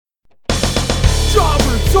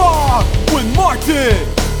Martin!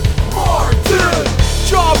 Martin!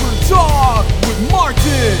 Jobber Talk with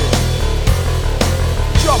Martin!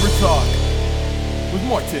 Jobber Talk with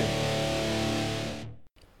Martin.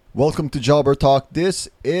 Welcome to Jobber Talk. This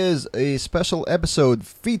is a special episode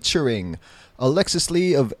featuring Alexis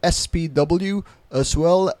Lee of SPW as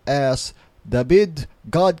well as David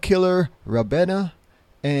Godkiller Rabena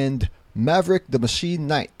and Maverick the Machine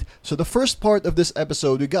Knight. So the first part of this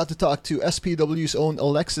episode, we got to talk to SPW's own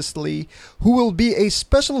Alexis Lee, who will be a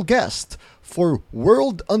special guest for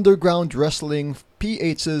World Underground Wrestling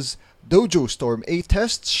PH's Dojo Storm, a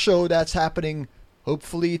test show that's happening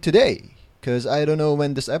hopefully today. Because I don't know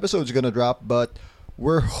when this episode is going to drop, but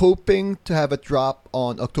we're hoping to have it drop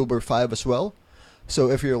on October 5 as well.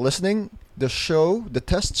 So if you're listening, the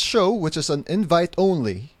test show, which is an invite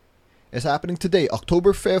only, is happening today,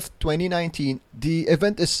 October 5th, 2019. The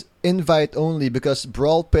event is invite only because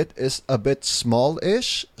Brawl Pit is a bit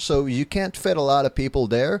small-ish, so you can't fit a lot of people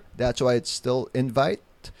there. That's why it's still invite.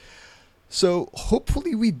 So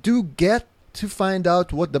hopefully we do get to find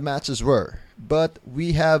out what the matches were. But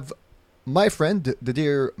we have my friend, the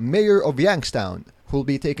dear Mayor of Youngstown, who will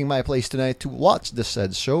be taking my place tonight to watch the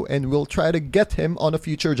said show, and we'll try to get him on a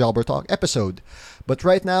future Jobber Talk episode. But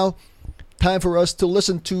right now, time for us to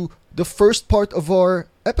listen to the first part of our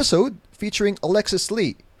episode featuring Alexis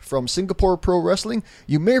Lee from Singapore Pro Wrestling.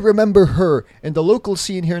 You may remember her in the local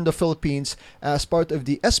scene here in the Philippines as part of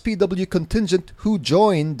the SPW contingent who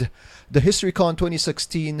joined the HistoryCon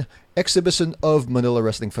 2016 exhibition of Manila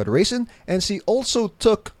Wrestling Federation, and she also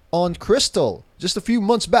took on Crystal just a few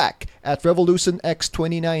months back at Revolution X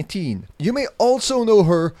 2019. You may also know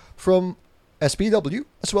her from SPW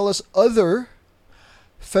as well as other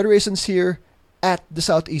federations here at the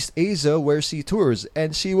Southeast Asia where she tours,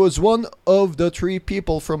 and she was one of the 3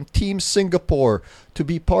 people from Team Singapore to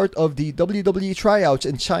be part of the WWE tryouts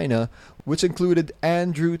in China, which included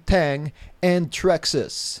Andrew Tang and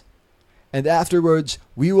Trexus. And afterwards,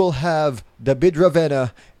 we will have David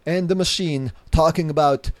Ravenna and The Machine talking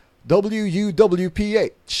about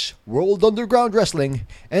WUWPH, World Underground Wrestling,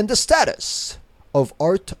 and the status of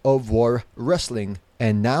Art of War Wrestling.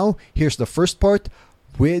 And now, here's the first part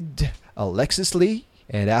with Alexis Lee,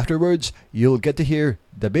 and afterwards, you'll get to hear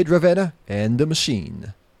David Ravenna and The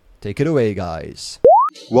Machine. Take it away, guys.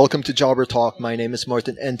 Welcome to Jobber Talk. My name is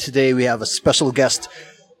Martin, and today we have a special guest.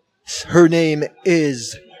 Her name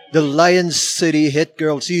is the Lion City Hit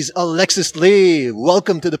Girl. She's Alexis Lee.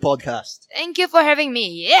 Welcome to the podcast. Thank you for having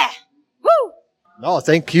me. Yeah! Woo! No,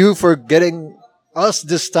 thank you for getting us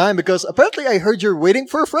this time, because apparently I heard you're waiting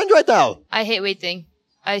for a friend right now. I hate waiting.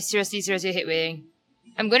 I seriously hate waiting.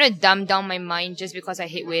 I'm gonna dumb down my mind just because I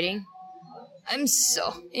hate waiting. I'm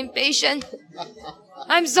so impatient.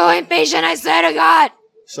 I swear to God!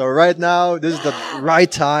 So right now, this is the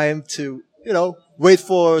right time to, wait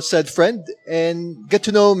for said friend and get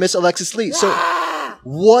to know Miss Alexis Lee. So,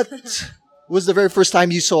 what was the very first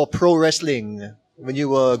time you saw pro wrestling when you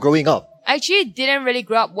were growing up? I actually didn't really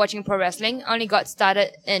grow up watching pro wrestling. I only got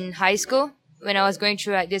started in high school when I was going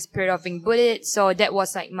through this period of being bullied. So that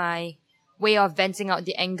was my way of venting out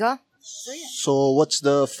the anger. So what's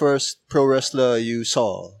the first pro wrestler you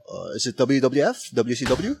saw? Is it WWF?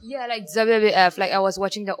 WCW? Yeah, WWF. I was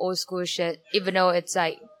watching the old school shit, even though it's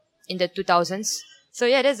in the 2000s. So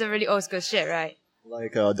yeah, that's a really old school shit, right?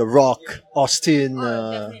 Like The Rock, Austin,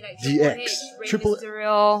 DX, Triple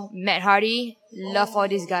Mysterio, Matt Hardy. Love all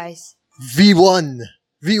these guys. V1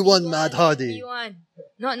 Matt Hardy. V1.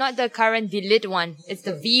 Not the current delete one. It's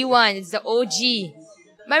the V1. It's the OG.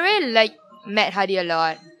 But I really like Matt Hardy a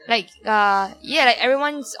lot.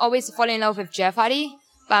 Everyone's always falling in love with Jeff Hardy.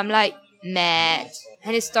 But I'm like, Matt.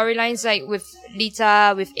 And his storylines with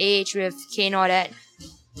Lita, with Edge, with Kane, all that.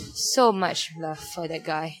 So much love for that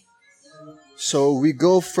guy. So we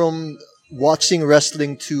go from watching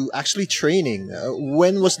wrestling to actually training.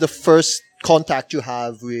 When was the first contact you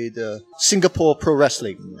have with Singapore Pro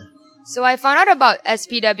Wrestling? So I found out about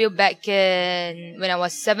SPW back when I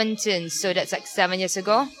was 17, so that's 7 years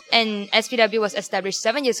ago. And SPW was established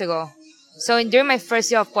 7 years ago. So during my first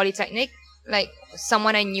year of Polytechnic,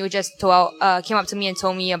 someone I knew just came up to me and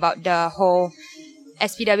told me about the whole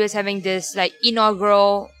SPW is having this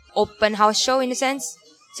inaugural open house show in a sense.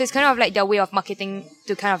 So it's kind of their way of marketing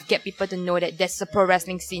to kind of get people to know that there's a pro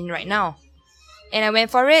wrestling scene right now. And I went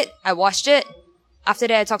for it. I watched it. After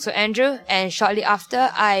that, I talked to Andrew, and shortly after,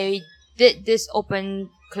 I did this open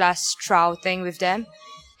class trial thing with them.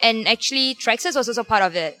 And actually, Trexus was also part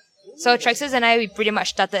of it. So Trexus and I, we pretty much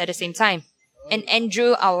started at the same time. And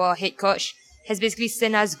Andrew, our head coach, has basically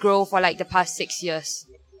seen us grow for the past 6 years.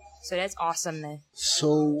 So that's awesome, man.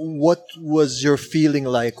 So, what was your feeling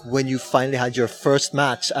like when you finally had your first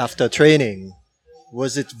match after training?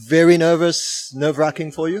 Was it very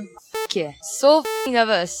nerve-wracking for you? Yeah, so f***ing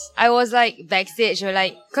nervous. I was like backstage, or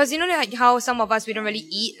like, cause you know like how some of us we don't really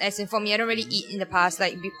eat. As in for me, I don't really eat in the past,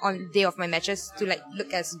 like on the day of my matches to like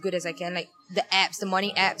look as good as I can, like the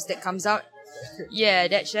morning abs that comes out. Yeah,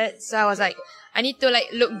 that shit. So I was like, I need to like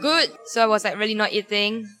look good. So I was like really not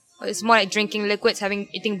eating. It's more like drinking liquids,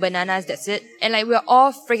 eating bananas, that's it. And like we were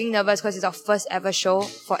all freaking nervous because it's our first ever show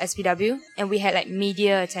for SPW. And we had like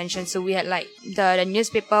media attention. So we had like the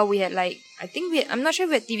newspaper, we had like, I'm not sure if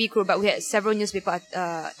we had TV crew, but we had several newspaper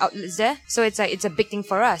outlets there. So it's like, it's a big thing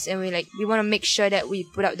for us. And we want to make sure that we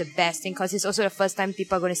put out the best thing because it's also the first time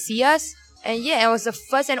people are going to see us. And yeah, I was the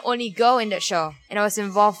first and only girl in that show. And I was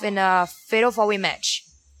involved in a fatal 4-way match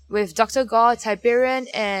with Dr. Gore, Tiberian,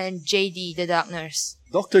 and JD, the Dark Nurse.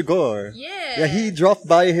 Dr. Gore. Yeah. Yeah, he dropped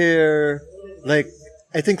by here, like,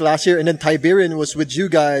 I think last year, and then Tiberian was with you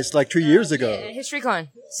guys like 3 years ago. Yeah, HistoryCon.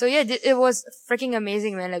 So yeah, it was freaking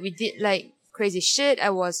amazing, man. Like we did like crazy shit. I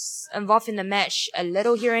was involved in the match a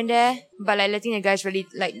little here and there, but like letting the guys really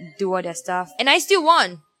like do all their stuff. And I still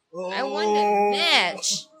won. I won the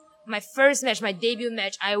match. My first match, my debut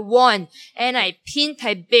match, I won. And I pinned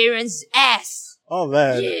Tiberian's ass. Oh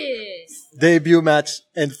man. Yes. Debut match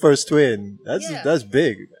and first win. That's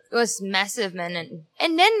big. It was massive, man.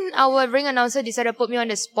 And then our ring announcer decided to put me on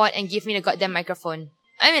the spot and give me the goddamn microphone.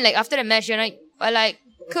 I mean, like, after the match, we're like,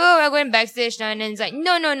 cool, we're going backstage now. And then it's like,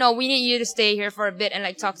 no, we need you to stay here for a bit and,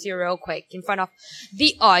 like, talk to you real quick in front of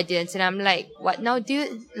the audience. And I'm like, what now,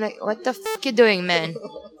 dude? Like, what the fuck you doing, man?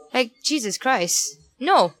 Like, Jesus Christ.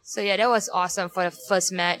 No. So, yeah, that was awesome for the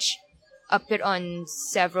first match. Appeared on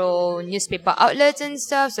several newspaper outlets and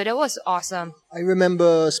stuff, so that was awesome. I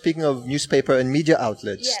remember, speaking of newspaper and media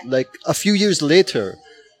outlets, like a few years later,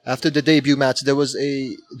 after the debut match, there was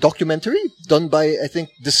a documentary done by, I think,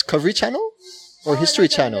 Discovery Channel or History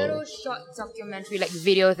like Channel. A little short documentary, like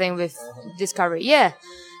video thing with Discovery. Yeah,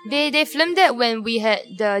 they filmed it when we had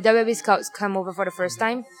the WWE scouts come over for the first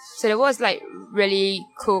time, so it was like really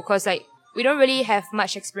cool because like we don't really have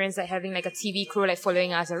much experience like having like a TV crew like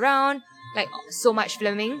following us around. Like, so much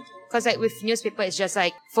filming. Because, like, with newspaper, it's just,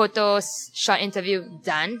 like, photos, short interview,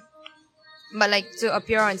 done. But, like, to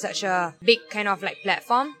appear on such a big kind of, like,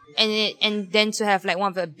 platform, and then to have, like,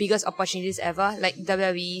 one of the biggest opportunities ever, like,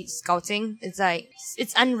 WWE scouting, it's, like,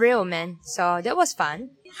 it's unreal, man. So, that was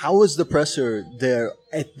fun. How was the presser there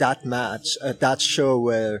at that match, at that show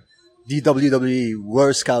where the WWE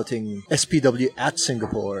were scouting SPW at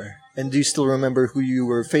Singapore? And do you still remember who you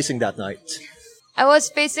were facing that night? I was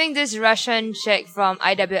facing this Russian chick from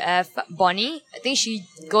IWF, Bonnie. I think she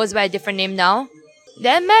goes by a different name now.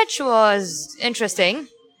 That match was interesting.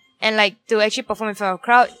 And like, to actually perform in front of a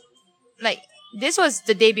crowd, like, this was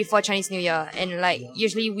the day before Chinese New Year. And like,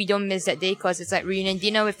 usually we don't miss that day because it's like reunion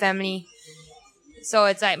dinner with family. So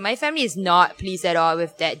it's like, my family is not pleased at all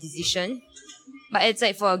with that decision. But it's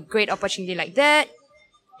like for a great opportunity like that.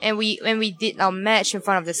 And when we did our match in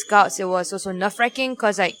front of the scouts, it was also nerve-wracking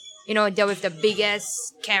because like, you know, they're with the biggest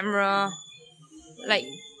camera, like,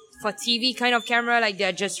 for TV kind of camera, like,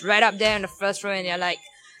 they're just right up there in the first row and they're, like,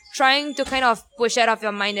 trying to kind of push out of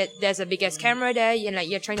your mind that there's a biggest camera there and, like,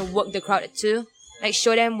 you're trying to work the crowd too. Like,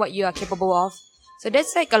 show them what you are capable of. So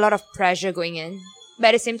that's, like, a lot of pressure going in. But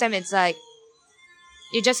at the same time, it's, like,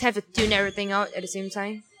 you just have to tune everything out at the same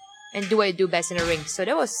time and do what you do best in the ring. So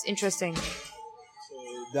that was interesting.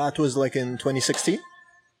 That was, like, in 2016?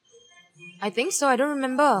 I think so. I don't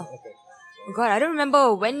remember. Okay. Oh God, I don't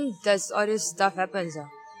remember when does all this stuff happen. So.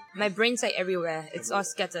 My brain's like everywhere. It's all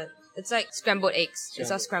scattered. It's like scrambled eggs. It's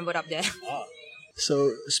all scrambled up there.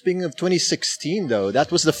 So, speaking of 2016 though,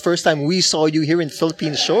 that was the first time we saw you here in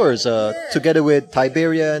Philippine shores, together with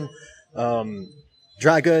Tiberian,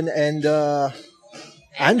 Dragon, and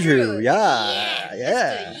Andrew.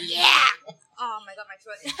 Yeah. Oh my God, my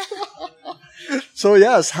throat. So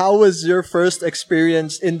yes, how was your first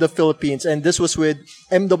experience in the Philippines? And this was with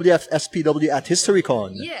MWF SPW at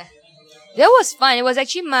HistoryCon. Yeah. That was fun. It was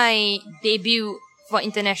actually my debut for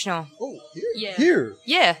international. Oh, here? Yeah. Here?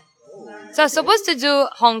 Yeah. So I was supposed to do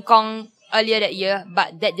Hong Kong earlier that year,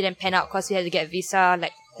 but that didn't pan out because we had to get visa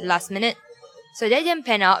like last minute. So that didn't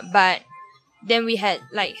pan out, but then we had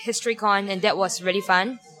like HistoryCon and that was really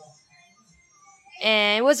fun.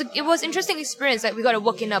 And it was interesting experience. Like we got to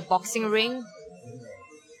work in a boxing ring.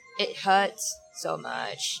 It hurts so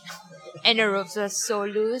much. And the ropes were so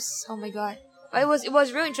loose. Oh my God. But it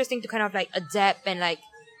was real interesting to kind of like adapt and like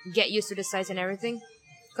get used to the size and everything.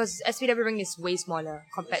 Because SPW ring is way smaller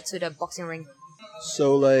compared to the boxing ring.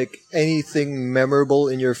 So, like, anything memorable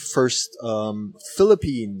in your first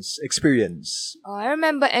Philippines experience? Oh, I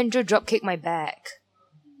remember Andrew dropkicked my back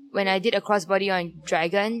when I did a crossbody on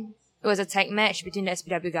Dragon. It was a tag match between the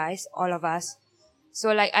SPW guys, all of us.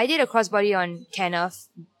 So like I did a crossbody on Kenneth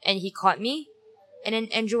and he caught me. And then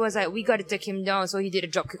Andrew was like, we gotta take him down. So he did a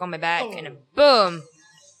dropkick on my back and then boom.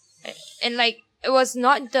 And like, it was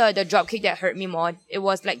not the dropkick that hurt me more. It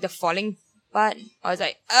was like the falling part. I was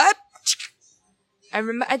like, up.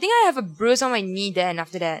 I think I have a bruise on my knee then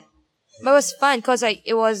after that. But it was fun because like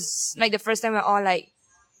it was like the first time we're all like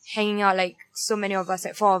hanging out, like so many of us,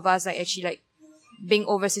 like 4 of us, like actually like being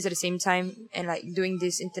overseas at the same time and like doing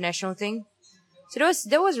this international thing. So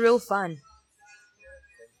that was real fun.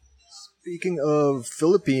 Speaking of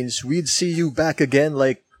Philippines, we'd see you back again,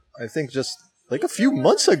 like, I think just like a few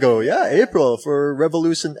months ago. Yeah, April for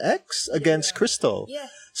Revolution X against Crystal. Yeah.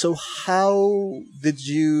 So how did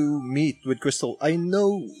you meet with Crystal? I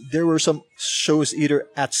know there were some shows either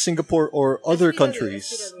at Singapore or other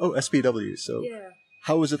countries. SPW. Oh, SPW. So Yeah.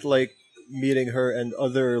 how was it like meeting her and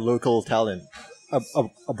other local talent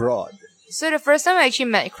abroad? So the first time I actually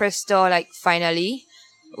met Crystal, like finally,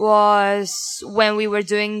 was when we were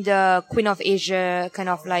doing the Queen of Asia kind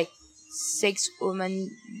of like 6-woman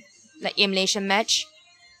like elimination match.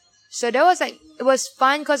 So that was like, it was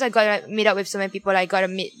fun because I got to meet up with so many people. I got to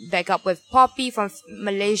meet back up with Poppy from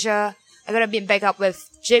Malaysia. I got to meet back up with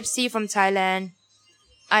Gypsy from Thailand.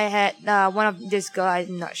 I had one of this girl,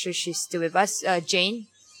 I'm not sure she's still with us, Jane.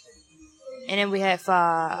 And then we have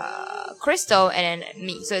Crystal and then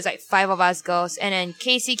me. So it's like 5 of us girls. And then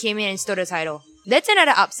Casey came in and stole the title. That's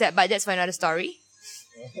another upset, but that's for another story.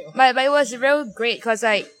 But it was real great because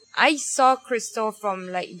like I saw Crystal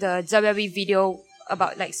from like the WWE video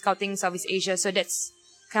about like scouting Southeast Asia. So that's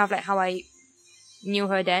kind of like how I knew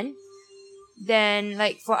her then. Then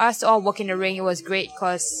like for us to all work in the ring, it was great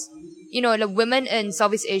because, you know, the women in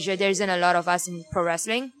Southeast Asia, there isn't a lot of us in pro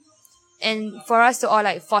wrestling. And for us to all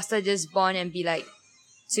like foster this bond and be like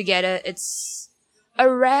together, it's a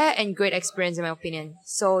rare and great experience in my opinion.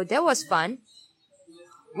 So that was fun.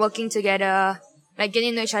 Working together, like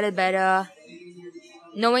getting to know each other better.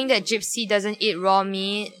 Knowing that Gypsy doesn't eat raw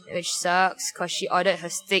meat, which sucks because she ordered her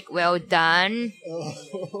steak well done.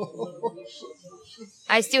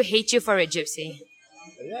 I still hate you for it, Gypsy.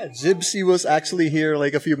 Yeah, Gypsy was actually here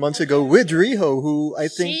like a few months ago with Riho, who I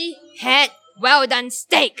think... She had well done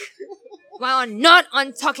steak while not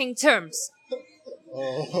on talking terms.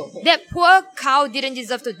 That poor cow didn't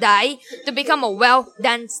deserve to die to become a well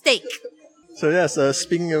done steak. So yes,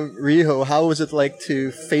 speaking of Riho, how was it like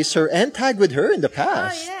to face her and tag with her in the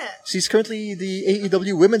past? Oh, yeah. She's currently the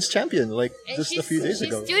AEW Women's Champion, like And just a few days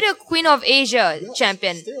ago. She's still the Queen of Asia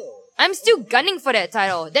champion. I'm still gunning for that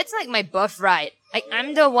title. That's like my birthright. Like,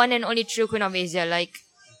 I'm the one and only true Queen of Asia. Like,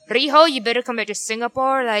 Riho, you better come back to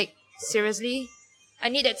Singapore. Like, seriously? I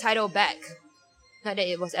need that title back. Not that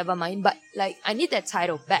it was ever mine, but like, I need that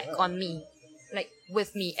title back on me. Like,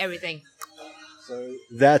 with me, everything. So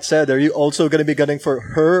that said, are you also going to be gunning for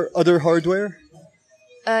her other hardware?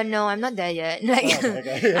 No, I'm not there yet. Like,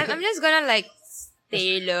 okay. I'm just gonna like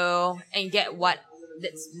stay low and get what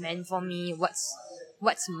that's meant for me.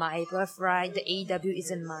 What's my birthright? The AEW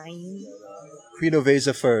isn't mine. Queen of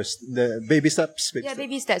Asia first. The baby steps. Yeah,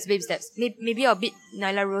 baby steps. Maybe I'll beat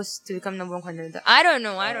Nyla Rose to become number 1 contender. I don't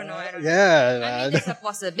know. Yeah, I man. mean, it's a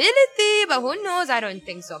possibility, but who knows? I don't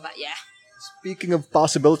think so. But yeah. Speaking of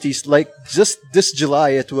possibilities, like just this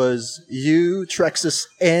July, it was you, Trexus,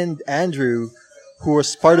 and Andrew who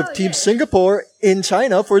was part of Team Singapore in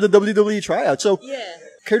China for the WWE tryout. So,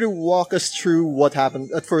 care to walk us through what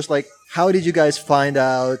happened at first? Like, how did you guys find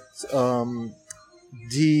out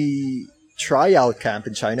the tryout camp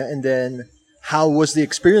in China, and then how was the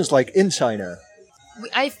experience like in China?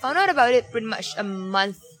 I found out about it pretty much a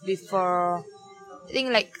month before. I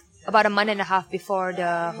think like about a month and a half before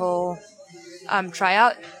the whole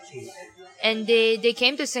tryout, and they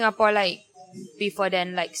came to Singapore like before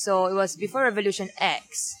then, like, so it was before Revolution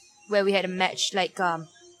X where we had a match, like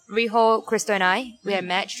Riho, Crystal and I, we had a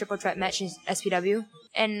match, triple threat match in SPW,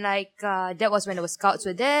 and like that was when the scouts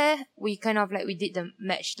were there. We kind of like, we did the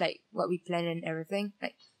match like what we planned and everything.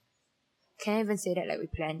 Like, can I even say that, like, we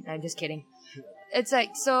planned? I'm just kidding. It's like,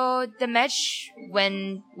 so the match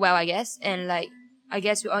went well, I guess, and like I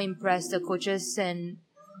guess we all impressed the coaches and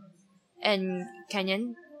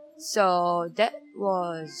Kenyon. So that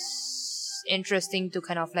was interesting to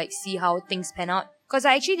kind of like see how things pan out. Cause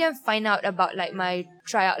I actually didn't find out about like my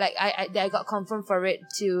tryout. Like I got confirmed for it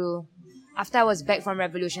to after I was back from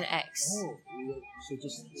Revolution X. Oh, so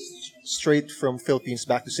just straight from Philippines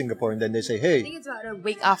back to Singapore, and then they say, I hey. think it's about a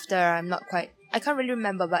week after. I'm not quite I can't really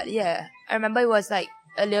remember, but yeah, I remember it was like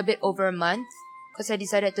a little bit over a month because I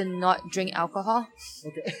decided to not drink alcohol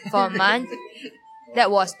for a month. That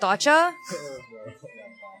was torture.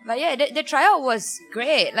 But yeah, the tryout was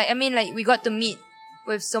great. Like, I mean, like, we got to meet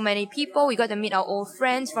with so many people. We got to meet our old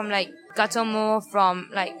friends from, like, Gatomo, from,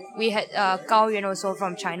 like, we had, Gao Yuan also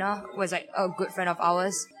from China, was, like, a good friend of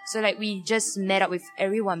ours. So, like, we just met up with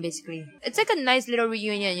everyone, basically. It's like a nice little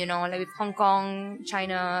reunion, you know, like, with Hong Kong,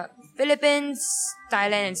 China, Philippines,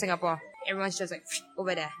 Thailand, and Singapore. Everyone's just, like,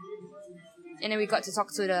 over there. And then we got to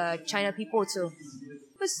talk to the China people, too.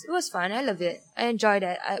 It was fun. I love it. I enjoyed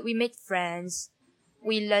it. We made friends.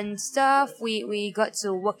 We learned stuff. We got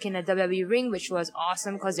to work in a WWE ring, which was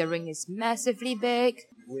awesome because the ring is massively big.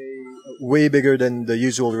 Way bigger than the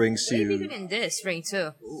usual rings Way bigger than this ring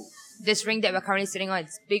too. This ring that we're currently sitting on,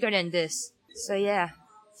 it's bigger than this. So yeah.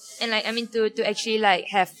 And like, I mean, to actually like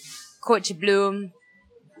have Coach Bloom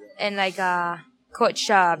and like Coach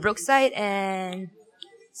Brookside and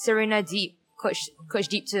Serena Deep, Coach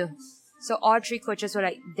Deep too. So all three coaches were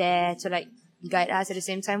like there to like guide us at the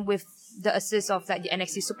same time with the assist of like the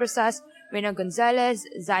NXT superstars, Reina Gonzalez,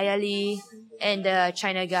 Xia Li, and the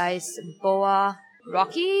China guys, Boa,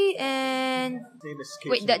 Rocky, and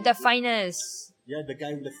wait, the finest. Yeah, the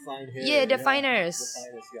guy with the fine hair. Yeah, the finest.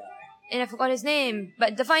 The finest guy. And I forgot his name,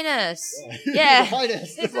 but the finest. Yeah, the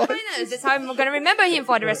finest. It's the finest. That's how I'm gonna remember him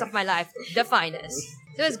for the rest of my life. The finest.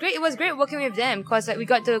 So it was great. It was great working with them because like we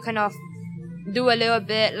got to kind of do a little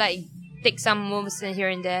bit like take some moves in here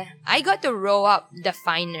and there. I got to roll up the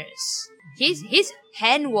finest. His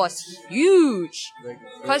hand was huge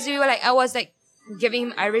because we were like I was like giving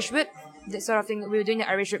him Irish whip, that sort of thing. We were doing the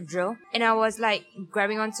Irish whip drill, and I was like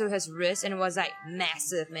grabbing onto his wrist, and it was like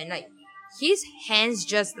massive, man. Like his hands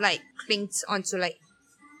just like clinked onto like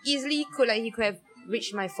easily he could have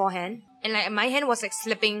reached my forehand, and like my hand was like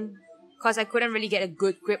slipping because I couldn't really get a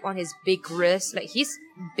good grip on his big wrist. Like he's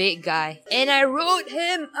big guy, and I rolled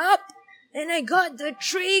him up. And I got the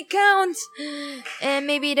 3 count. And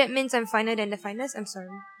maybe that means I'm finer than the finest. I'm sorry.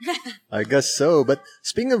 I guess so. But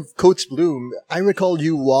speaking of Coach Bloom, I recall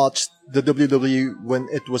you watched the WWE when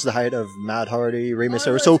it was the height of Matt Hardy, Rey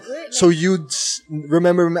Mysterio. So you'd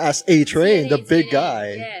remember him as A-Train, the big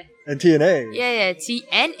guy. Yeah. And TNA. Yeah,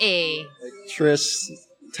 TNA. Trish,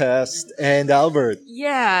 Test, and Albert.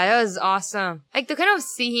 Yeah, that was awesome. Like to kind of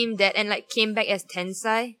see him that and like came back as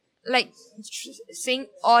Tensai. Like seeing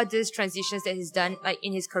all these transitions that he's done like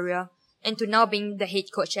in his career, and to now being the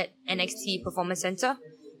head coach at NXT Performance Center,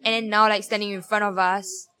 and then now like standing in front of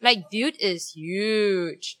us, like dude is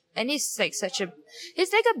huge, and he's like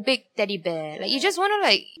he's like a big teddy bear. Like you just want to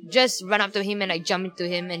like just run up to him and like jump into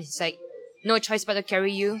him, and he's like no choice but to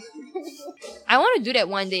carry you. I want to do that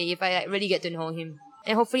one day if I like, really get to know him,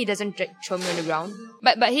 and hopefully he doesn't throw me on the ground.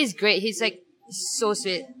 But he's great. He's like so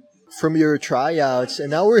sweet. From your tryouts,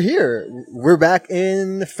 and now we're here. We're back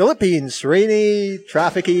in Philippines, rainy,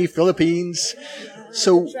 trafficy Philippines.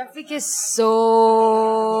 So traffic is so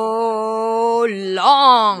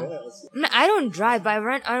long. I mean, I don't drive, but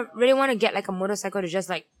I really want to get like a motorcycle to just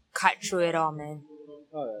like cut through it all, man.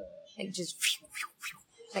 Like just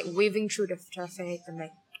like waving through the traffic and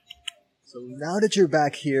like. So now that you're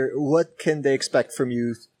back here, what can they expect from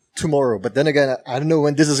you tomorrow? But then again, I don't know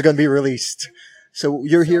when this is going to be released. So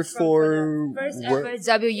you're here for first ever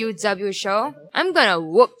WW show. I'm gonna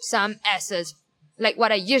whoop some asses like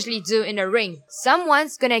what I usually do in the ring.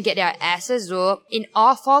 Someone's gonna get their asses whooped in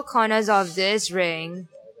all 4 corners of this ring.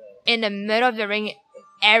 In the middle of the ring,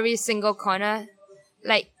 every single corner,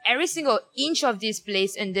 like every single inch of this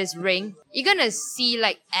place in this ring, you're gonna see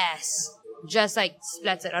like ass just like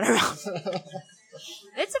splattered all around.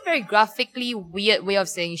 It's a very graphically weird way of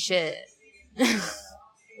saying shit.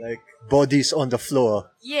 Like bodies on the floor.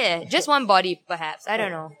 Yeah, just one body, perhaps. I don't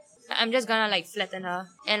know. I'm just gonna like flatten her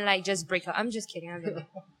and like just break her. I'm just kidding.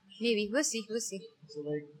 Maybe we'll see. So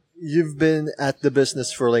like you've been at the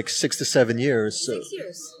business for like 6 to 7 years. So 6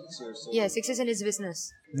 years. Yeah, 6 years in this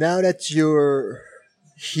business. Now that you're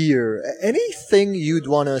here, anything you'd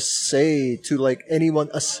wanna say to like anyone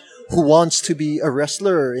who wants to be a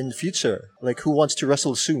wrestler in the future, like who wants to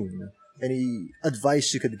wrestle soon? Any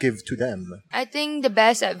advice you could give to them? I think the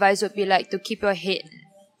best advice would be like to keep your head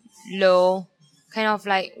low, kind of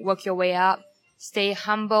like work your way up, stay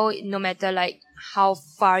humble no matter like how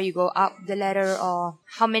far you go up the ladder or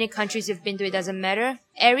how many countries you've been to, it doesn't matter.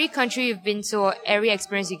 Every country you've been to or every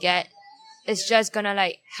experience you get is just gonna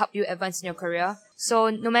like help you advance in your career.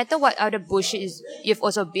 So no matter what other bullshit you've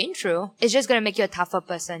also been through, it's just gonna make you a tougher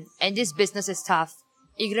person. And this business is tough.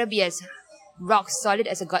 You're gonna be as rock solid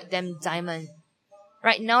as a goddamn diamond.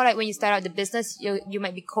 Right now, like when you start out the business, you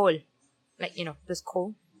might be cold. like, those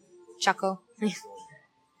coal, charcoal.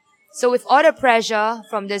 So with all the pressure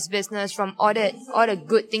from this business, from all the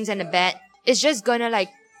good things and the bad, it's just gonna like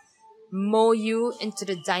mold you into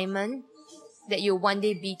the diamond that you'll one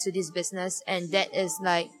day be to this business. And that is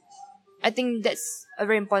like, I think that's a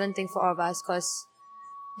very important thing for all of us, because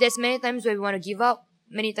there's many times where we want to give up.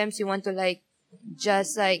 Many times we want to like,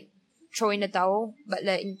 just like throw in the towel. But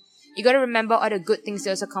like, you gotta remember all the good things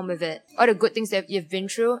that also come with it. All the good things that you've been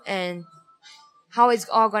through and how it's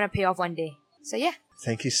all gonna pay off one day. So yeah.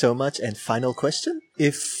 Thank you so much. And final question.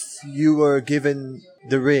 If you were given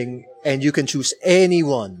the ring and you can choose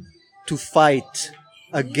anyone to fight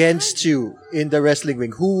against you in the wrestling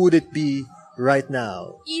ring, who would it be right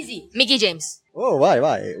now? Easy. Mickie James. Oh, why?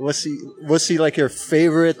 Was he like your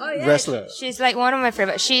favorite wrestler? She's like one of my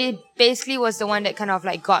favorites. She basically was the one that kind of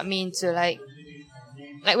like got me into like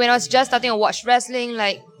when I was just starting to watch wrestling,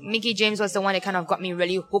 like Mickie James was the one that kind of got me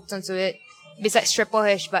really hooked onto it. Besides Triple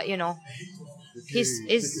H, but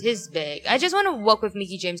he's big. I just want to work with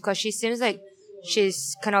Mickie James because she seems like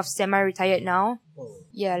she's kind of semi-retired now.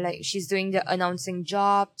 Yeah, like she's doing the announcing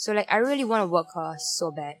job. So like I really want to work her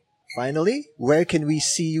so bad. Finally, where can we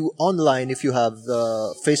see you online if you have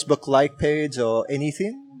the Facebook like page or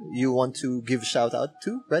anything you want to give a shout out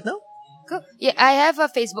to right now? Cool. Yeah, I have a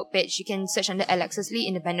Facebook page. You can search under Alexis Lee,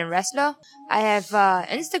 Independent Wrestler. I have an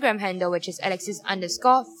Instagram handle, which is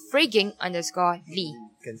Alexis_freaking_Lee. You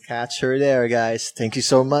can catch her there, guys. Thank you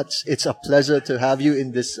so much. It's a pleasure to have you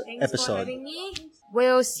in this episode. For having me.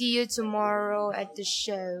 We'll see you tomorrow at the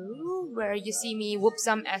show, where you see me whoop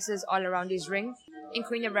some asses all around this ring,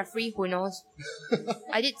 including the referee. Who knows?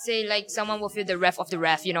 I did say like someone will feel the ref of the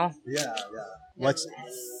ref, Yeah. Watch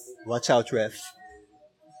out, ref.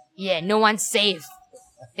 Yeah, no one's safe.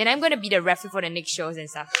 And I'm gonna be the referee for the next shows and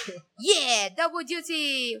stuff. Yeah, double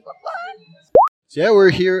duty. So yeah,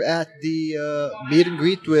 we're here at the meet and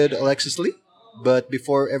greet with Alexis Lee. But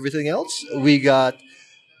before everything else, we got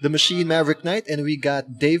the Machine Maverick Knight, and we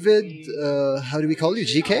got David. How do we call you?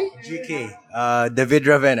 GK. GK. David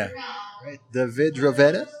Ravenna. Right, David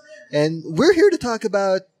Ravenna, and we're here to talk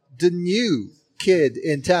about the new kid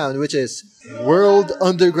in town, which is World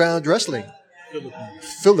Underground Wrestling.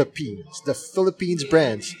 Philippines, the Philippines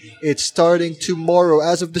branch. It's starting tomorrow.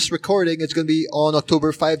 As of this recording, it's going to be on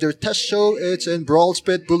October 5. Their test show, it's in Brawl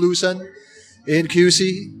Spit, Bulusan, in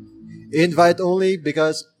QC. Invite only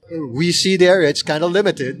because we see there it's kind of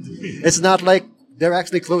limited. It's not like they're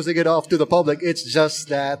actually closing it off to the public. It's just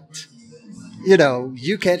that,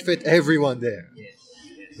 you can't fit everyone there.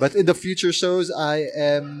 But in the future shows, I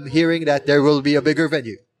am hearing that there will be a bigger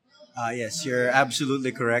venue. Yes, you're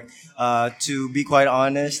absolutely correct. To be quite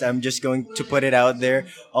honest, I'm just going to put it out there.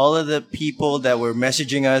 All of the people that were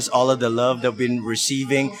messaging us, all of the love that we've been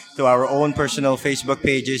receiving through our own personal Facebook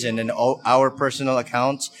pages and then our personal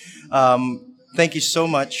accounts. Thank you so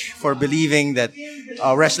much for believing that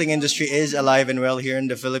our wrestling industry is alive and well here in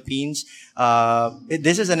the Philippines.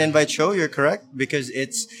 This is an invite show, you're correct, because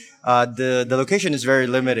it's the location is very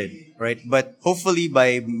limited, right? But hopefully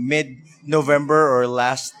by mid-November or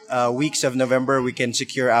last weeks of November, we can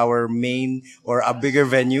secure our main or a bigger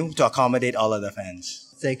venue to accommodate all of the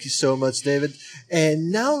fans. Thank you so much, David. And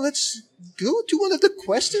now let's go to one of the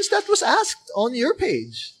questions that was asked on your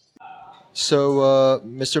page. So,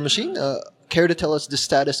 Mr. Machine, care to tell us the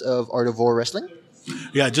status of Art of War Wrestling?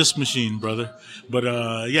 Yeah, just Machine, brother. But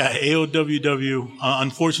AOWW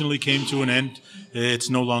unfortunately came to an end. It's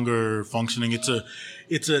no longer functioning. It's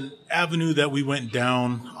an avenue that we went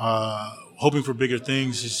down, hoping for bigger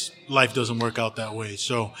things. Just life doesn't work out that way.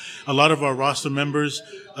 So a lot of our roster members,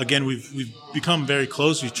 again, we've become very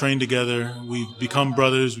close. We've trained together. We've become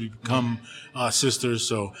brothers. We've become sisters.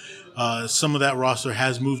 So some of that roster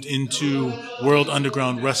has moved into World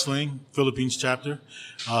Underground Wrestling, Philippines chapter.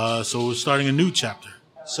 So we're starting a new chapter.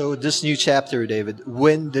 So this new chapter, David,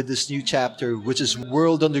 when did this new chapter, which is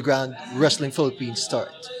World Underground Wrestling Philippines,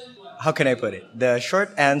 start? How can I put it? The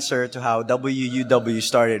short answer to how WUW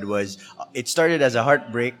started was, it started as a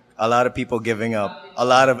heartbreak, a lot of people giving up, a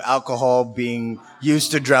lot of alcohol being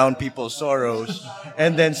used to drown people's sorrows.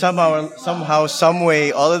 And then somehow, some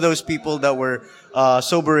way, all of those people that were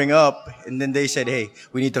sobering up, and then they said, hey,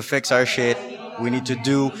 we need to fix our shit. We need to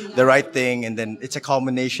do the right thing. And then it's a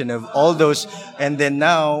culmination of all those. And then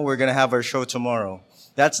now we're going to have our show tomorrow.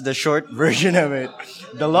 That's the short version of it.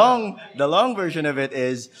 The long version of it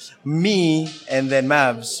is me and then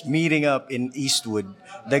Mavs meeting up in Eastwood.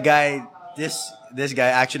 The guy this guy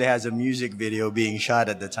actually has a music video being shot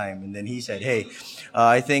at the time, and then he said, "Hey,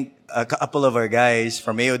 I think a couple of our guys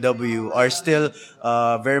from AOW are still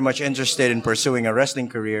very much interested in pursuing a wrestling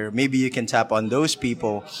career. Maybe you can tap on those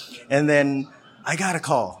people." And then I got a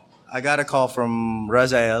call. I got a call from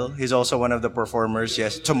Razael. He's also one of the performers.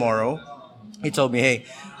 Yes, tomorrow. He told me, "Hey,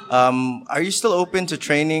 are you still open to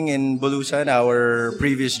training in Bulusan, our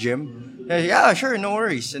previous gym?" Yeah, sure, no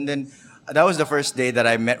worries. And then that was the first day that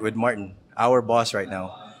I met with Martin, our boss right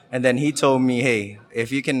now. And then he told me, "Hey,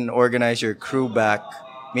 if you can organize your crew back,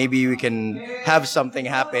 maybe we can have something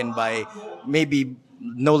happen by maybe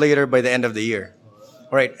no later by the end of the year."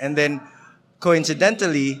 All right. And then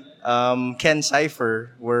coincidentally, Ken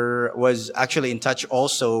Cypher was actually in touch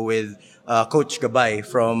also with Coach Gabay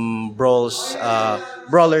from Brawlers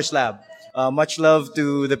Lab. Much love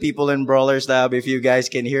to the people in Brawlers Lab. If you guys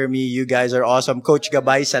can hear me, you guys are awesome. Coach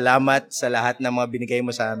Gabay, salamat sa lahat ng mga binigay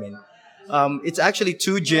mo sa amin. It's actually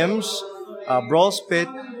two gyms, Brawl Spit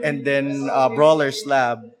and then Brawlers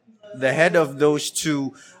Lab. The head of those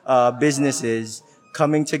two businesses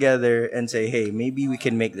coming together and say, "Hey, maybe we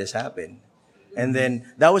can make this happen." And then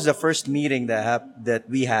that was the first meeting that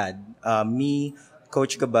we had. Me,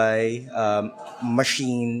 Coach Gabay,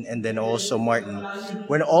 Machine, and then also Martin.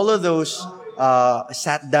 When all of those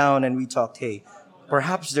sat down and we talked, hey,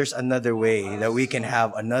 perhaps there's another way that we can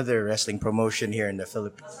have another wrestling promotion here in the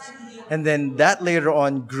Philippines. And then that later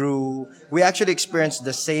on grew. We actually experienced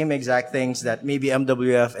the same exact things that maybe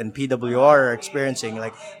MWF and PWR are experiencing,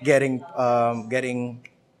 like getting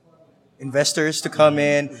investors to come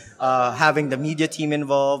in, having the media team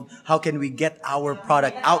involved. How can we get our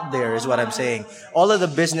product out there is what I'm saying. All of the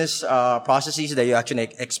business processes that you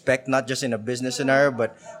actually expect, not just in a business scenario,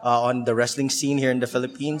 but on the wrestling scene here in the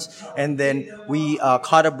Philippines. And then we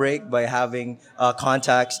caught a break by having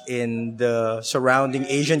contacts in the surrounding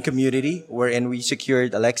Asian community, wherein we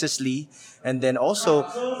secured Alexis Lee. And then also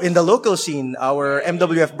in the local scene, our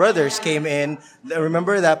MWF brothers came in.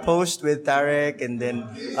 Remember that post with Tarek and then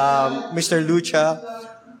Mr. Lucha?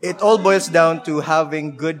 It all boils down to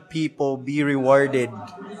having good people be rewarded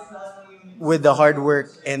with the hard work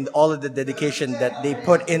and all of the dedication that they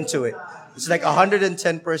put into it. It's like 110%.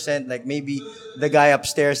 Like maybe the guy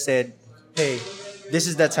upstairs said, "Hey, this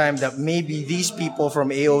is the time that maybe these people from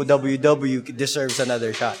AOWW deserves another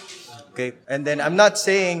shot." Okay, and then I'm not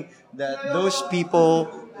saying that those people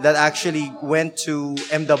that actually went to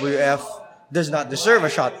MWF does not deserve a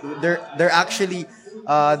shot. They're actually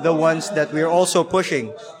the ones that we're also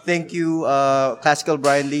pushing. Thank you, Classical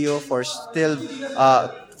Brian Leo, for still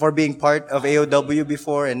for being part of AOW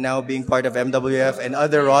before and now being part of MWF, and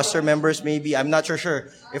other roster members maybe. I'm not sure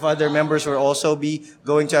if other members will also be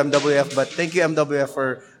going to MWF, but thank you MWF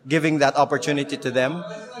for giving that opportunity to them.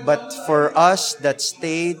 But for us that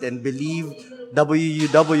stayed and believed,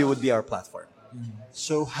 WUW would be our platform.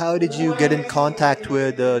 So how did you get in contact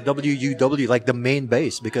with WUW, like the main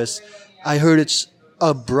base? Because I heard it's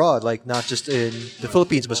abroad, like not just in the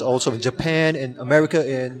Philippines, but also in Japan, in America,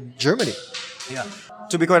 in Germany. Yeah.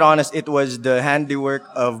 To be quite honest, it was the handiwork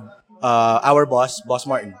of our boss, Boss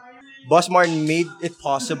Martin. Boss Martin made it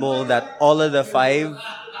possible that all of the five,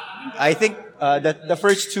 I think that the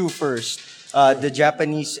first two the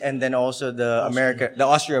Japanese and then also the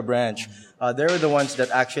Austria branch, they were the ones that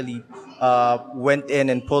actually went in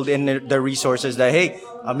and pulled in the resources that, hey,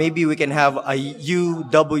 maybe we can have a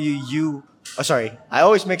UWU. Oh, sorry, I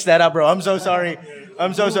always mix that up, bro. I'm so sorry.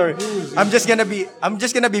 I'm just gonna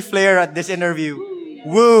be Flair at this interview.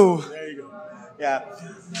 Woo. There you go. Yeah,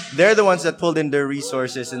 they're the ones that pulled in their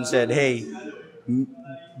resources and said, hey,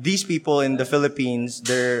 these people in the Philippines,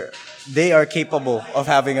 they are capable of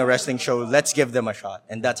having a wrestling show. Let's give them a shot,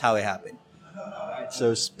 and that's how it happened.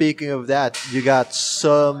 So speaking of that, you got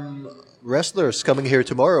some wrestlers coming here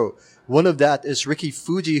tomorrow. One of that is Ricky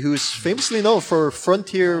Fuji, who's famously known for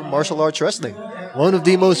frontier martial arts wrestling. One of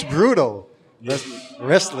the most brutal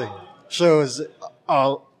wrestling shows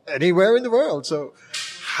anywhere in the world. So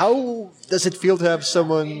how does it feel to have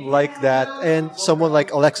someone like that and someone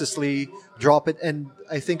like Alexis Lee drop it? And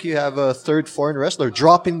I think you have a third foreign wrestler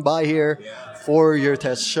dropping by here for your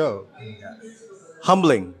test show.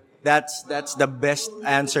 Humbling. That's the best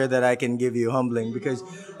answer that I can give you. Humbling, because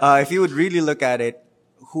if you would really look at it,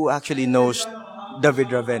 who actually knows David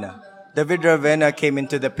Ravena? David Ravena came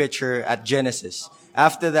into the picture at Genesis.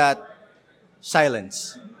 After that,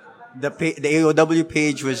 silence. The AOW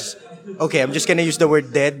page was, okay, I'm just going to use the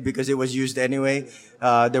word dead because it was used anyway.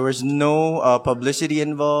 There was no publicity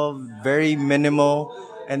involved, very minimal.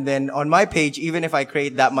 And then on my page, even if I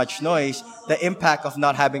create that much noise, the impact of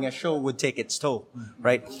not having a show would take its toll,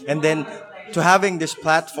 right? And then to having this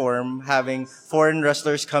platform, having foreign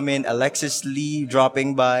wrestlers come in, Alexis Lee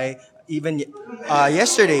dropping by, even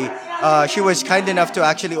yesterday, she was kind enough to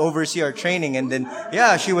actually oversee our training, and then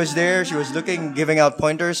she was there, she was looking, giving out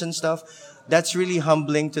pointers and stuff. That's really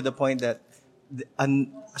humbling to the point that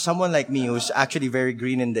someone like me who's actually very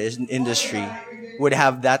green in the industry would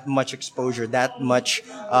have that much exposure, that much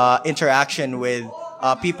interaction with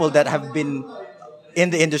people that have been in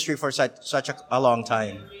the industry for such a long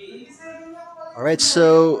time. All right,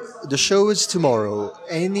 so the show is tomorrow.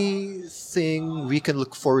 Anything we can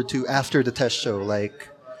look forward to after the test show? Like,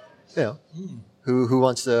 you know, who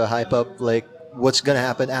wants to hype up like what's gonna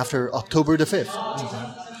happen after October the 5th?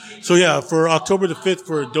 So yeah, for October the 5th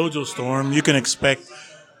for Dojo Storm, you can expect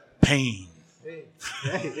pain.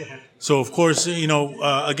 So of course,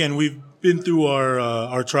 again, we've been through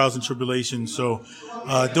our trials and tribulations. So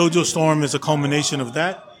Dojo Storm is a culmination of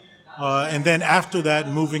that. And then after that,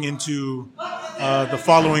 moving into the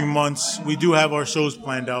following months, we do have our shows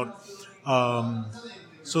planned out.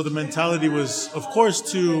 So the mentality was, of course,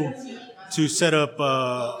 to set up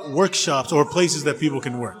workshops or places that people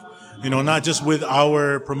can work. Not just with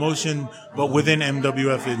our promotion, but within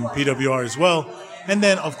MWF and PWR as well. And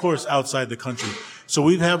then, of course, outside the country. So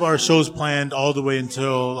we have our shows planned all the way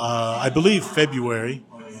until, I believe, February.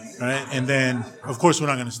 Right? And then, of course, we're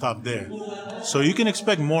not going to stop there. So you can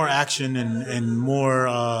expect more action and more,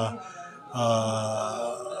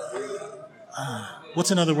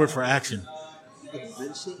 what's another word for action?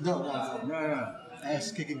 No.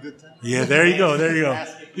 Ass kicking good time. Yeah, there you go.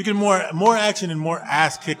 You can more action and more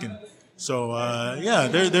ass kicking. So,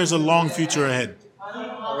 there's a long future ahead.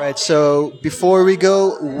 All right, so before we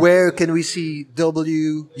go, where can we see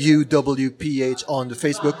WUWPH on the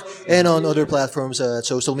Facebook and on other platforms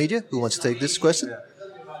social media? Who wants to take this question?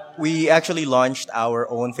 We actually launched our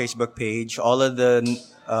own Facebook page. All of the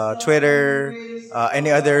Twitter,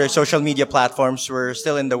 any other social media platforms were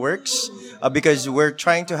still in the works because we're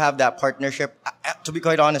trying to have that partnership. To be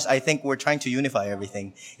quite honest, I think we're trying to unify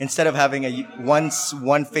everything. Instead of having one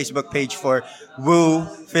Facebook page for Woo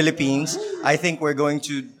Philippines, I think we're going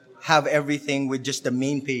to have everything with just the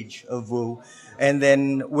main page of Woo. And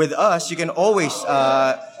then with us, you can always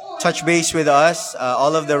touch base with us,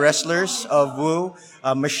 all of the wrestlers of Woo,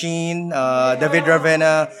 Machine, David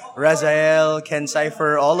Ravena, Razael, Ken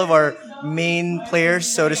Cypher, all of our main players,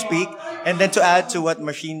 so to speak. And then to add to what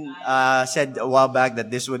Machine said a while back,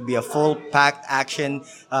 that this would be a full-packed action,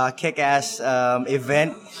 kick-ass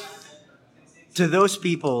event. To those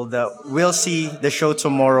people that will see the show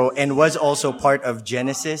tomorrow and was also part of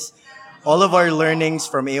Genesis, all of our learnings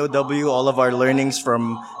from AOW, all of our learnings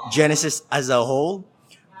from Genesis as a whole,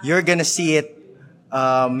 you're gonna see it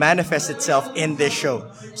manifest itself in this show.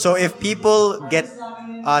 So if people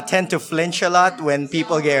tend to flinch a lot when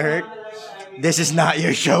people get hurt, this is not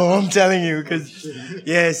your show, I'm telling you.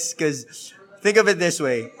 Because think of it this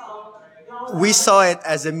way. We saw it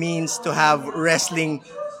as a means to have wrestling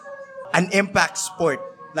an impact sport,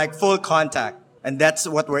 like full contact. And that's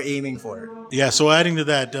what we're aiming for. Yeah, so adding to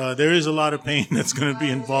that, there is a lot of pain that's going to be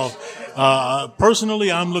involved.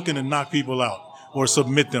 Personally, I'm looking to knock people out or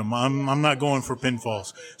submit them. I'm not going for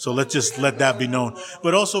pinfalls. So let's just let that be known.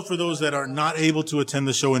 But also for those that are not able to attend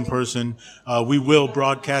the show in person, we will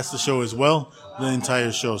broadcast the show as well, the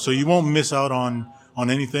entire show. So you won't miss out on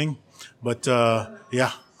anything. But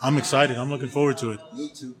I'm excited. I'm looking forward to it. Me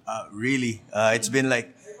too. Really, it's been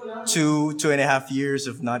like 2.5 years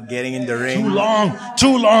of not getting in the ring.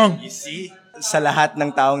 Too long. You see? Sa lahat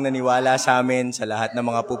ng taong naniwala sa amin, sa lahat ng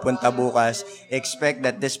mga pupunta bukas, expect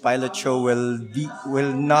that this pilot show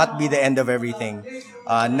will not be the end of everything.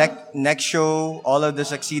 Next show, all of the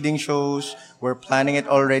succeeding shows, we're planning it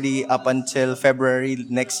already up until February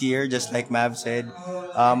next year, just like Mav said.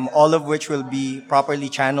 All of which will be properly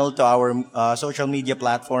channeled to our social media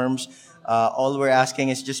platforms. All we're asking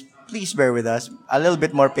is just please bear with us, a little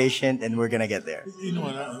bit more patient, and we're gonna get there. You know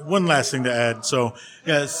what? One last thing to add. So,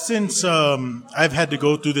 since I've had to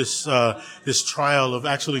go through this trial of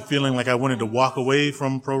actually feeling like I wanted to walk away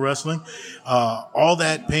from pro wrestling, all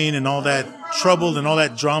that pain and all that trouble and all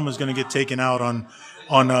that drama is gonna get taken out on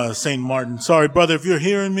St. Martin. Sorry, brother, if you're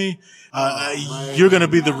hearing me, you're gonna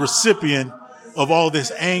be the recipient of all this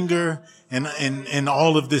anger and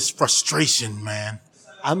all of this frustration, man.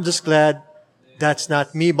 I'm just glad that's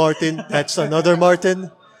not me, Martin. That's another Martin.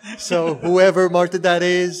 So whoever Martin that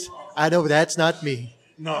is, I know that's not me.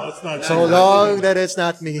 No, it's not. So long that it's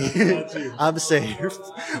not me, I'm safe.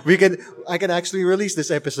 I can actually release this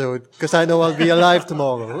episode because I know I'll be alive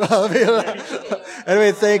tomorrow. I'll be alive.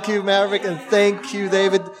 Anyway, thank you, Maverick, and thank you,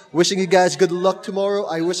 David. Wishing you guys good luck tomorrow.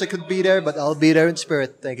 I wish I could be there, but I'll be there in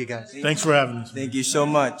spirit. Thank you, guys. Thanks for having us. Thank you so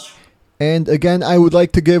much. And again, I would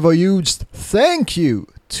like to give a huge thank you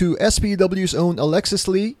to SPW's own Alexis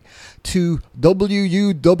Lee, to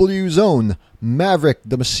WUW's own Maverick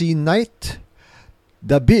the Machine Knight,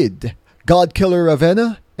 David, Godkiller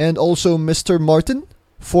Ravenna, and also Mr. Martin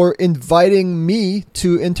for inviting me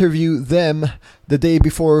to interview them the day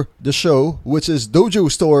before the show, which is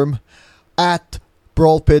Dojo Storm at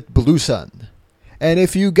Brawl Pit Bulusan. And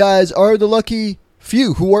if you guys are the lucky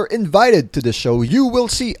few who are invited to the show, you will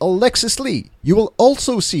see Alexis Lee. You will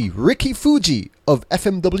also see Ricky Fuji of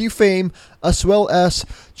FMW fame, as well as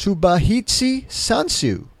Chubahitsi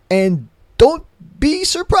Sansu. And don't be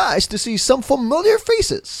surprised to see some familiar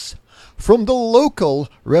faces from the local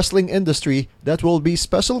wrestling industry that will be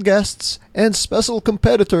special guests and special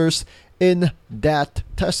competitors in that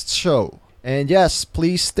test show. And yes,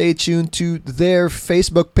 please stay tuned to their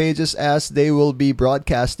Facebook pages as they will be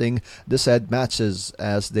broadcasting the said matches,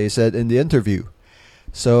 as they said in the interview.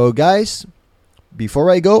 So guys,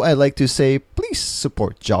 before I go, I'd like to say please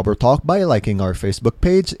support Jobber Talk by liking our Facebook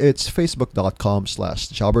page. It's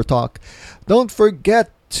facebook.com/JobberTalk. Don't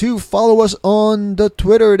forget to follow us on the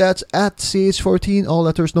Twitter. That's at CH14, all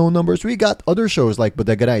letters, no numbers. We got other shows like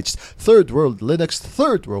Bodega Nights, Third World Linux,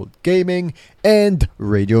 Third World Gaming, and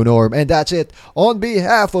Radio Norm. And that's it. On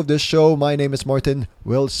behalf of this show, my name is Martin.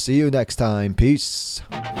 We'll see you next time. Peace.